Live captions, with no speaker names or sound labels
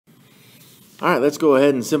Alright, let's go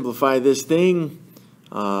ahead and simplify this thing.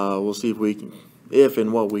 We'll see if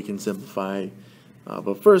and what we can simplify.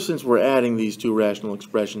 But first, since we're adding these two rational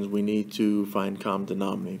expressions, we need to find common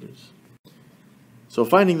denominators. So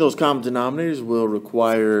finding those common denominators will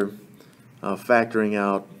require factoring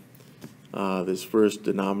out this first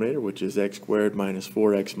denominator, which is x squared minus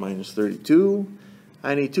 4x minus 32.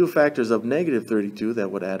 I need two factors of negative 32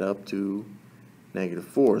 that would add up to negative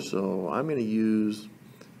 4. So I'm going to use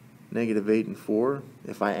negative 8 and 4.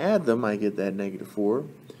 If I add them, I get that negative 4.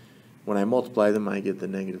 When I multiply them, I get the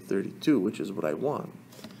negative 32, which is what I want.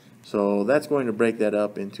 So that's going to break that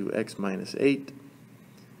up into x minus 8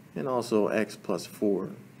 and also x plus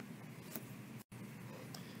 4.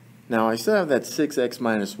 Now I still have that 6x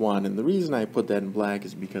minus 1, and the reason I put that in black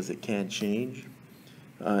is because it can't change.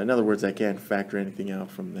 In other words, I can't factor anything out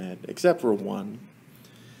from that except for 1.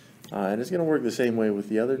 And it's going to work the same way with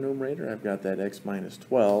the other numerator. I've got that x minus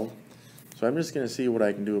 12. So I'm just going to see what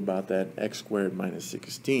I can do about that x squared minus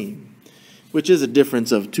 16, which is a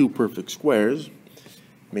difference of two perfect squares,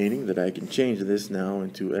 meaning that I can change this now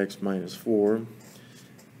into x minus 4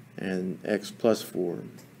 and x plus 4.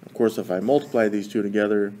 Of course, if I multiply these two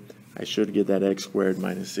together, I should get that x squared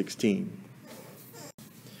minus 16.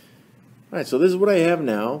 Alright, so this is what I have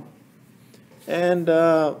now. And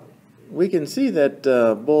we can see that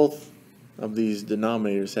both of these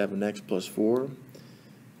denominators have an x plus 4.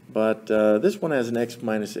 But this one has an x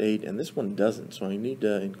minus 8 and this one doesn't. So I need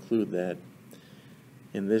to include that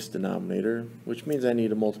in this denominator, which means I need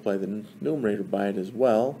to multiply the numerator by it as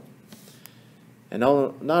well. And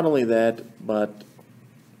not only that, but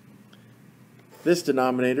this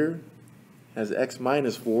denominator has x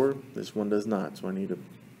minus 4. This one does not. So I need to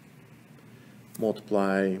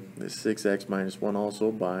multiply this 6x minus 1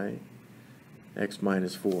 also by x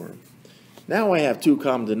minus 4. Now I have two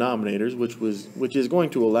common denominators, which is going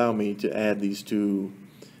to allow me to add these two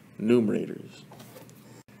numerators.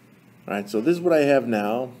 Alright, so this is what I have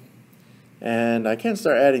now, and I can't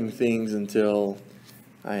start adding things until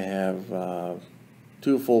I have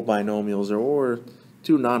two full binomials or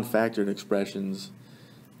two non-factored expressions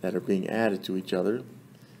that are being added to each other.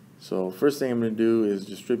 So first thing I'm going to do is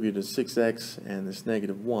distribute a 6x and this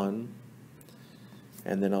negative 1,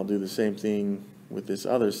 and then I'll do the same thing with this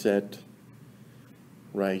other set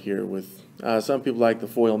right here with some people like the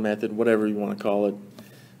FOIL method, whatever you want to call it.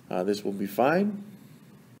 This will be fine.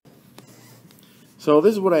 So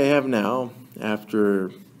this is what I have now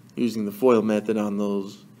after using the FOIL method on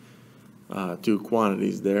those two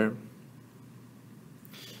quantities there.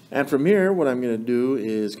 And from here, what I'm going to do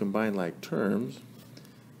is combine like terms.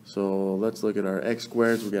 So let's look at our x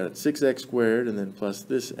squareds. We got 6x squared and then plus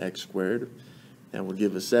this x squared. That will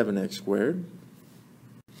give us 7x squared.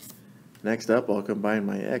 Next up, I'll combine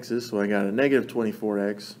my x's. So I got a negative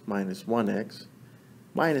 24x minus 1x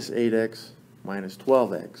minus 8x minus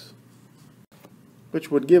 12x,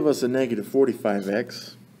 which would give us a negative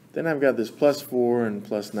 45x. Then I've got this plus 4 and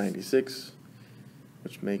plus 96,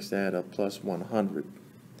 which makes that a plus 100.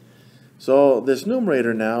 So this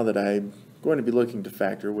numerator now that I'm going to be looking to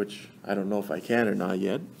factor, which I don't know if I can or not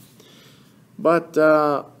yet, but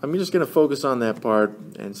I'm just going to focus on that part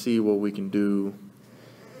and see what we can do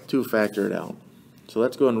to factor it out. So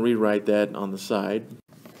let's go and rewrite that on the side.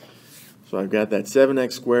 So I've got that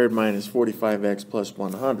 7x squared minus 45x plus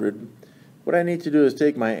 100. What I need to do is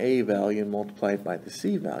take my a value and multiply it by the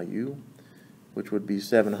c value, which would be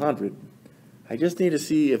 700. I just need to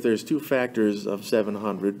see if there's two factors of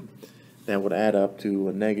 700 that would add up to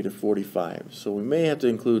a negative 45. So we may have to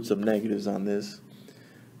include some negatives on this.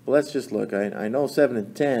 But let's just look. I know 7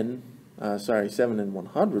 and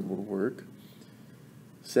 100 would work.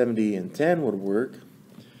 70 and 10 would work.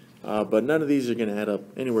 But none of these are going to add up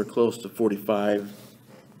anywhere close to 45.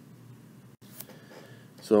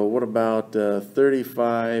 So what about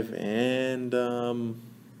 35 and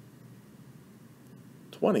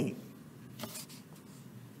 20?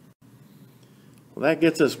 Well, that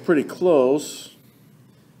gets us pretty close.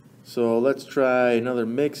 So let's try another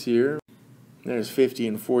mix here. There's 50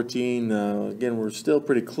 and 14. Again, we're still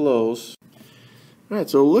pretty close. Alright,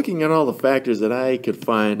 so looking at all the factors that I could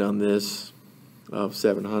find on this of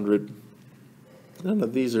 700, none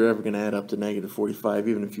of these are ever going to add up to negative 45,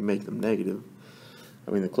 even if you make them negative.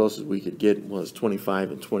 I mean, the closest we could get was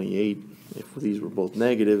 25 and 28. If these were both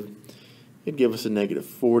negative, it'd give us a negative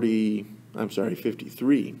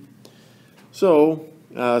 53. So,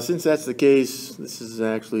 since that's the case, this is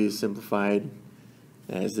actually as simplified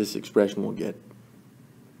as this expression will get.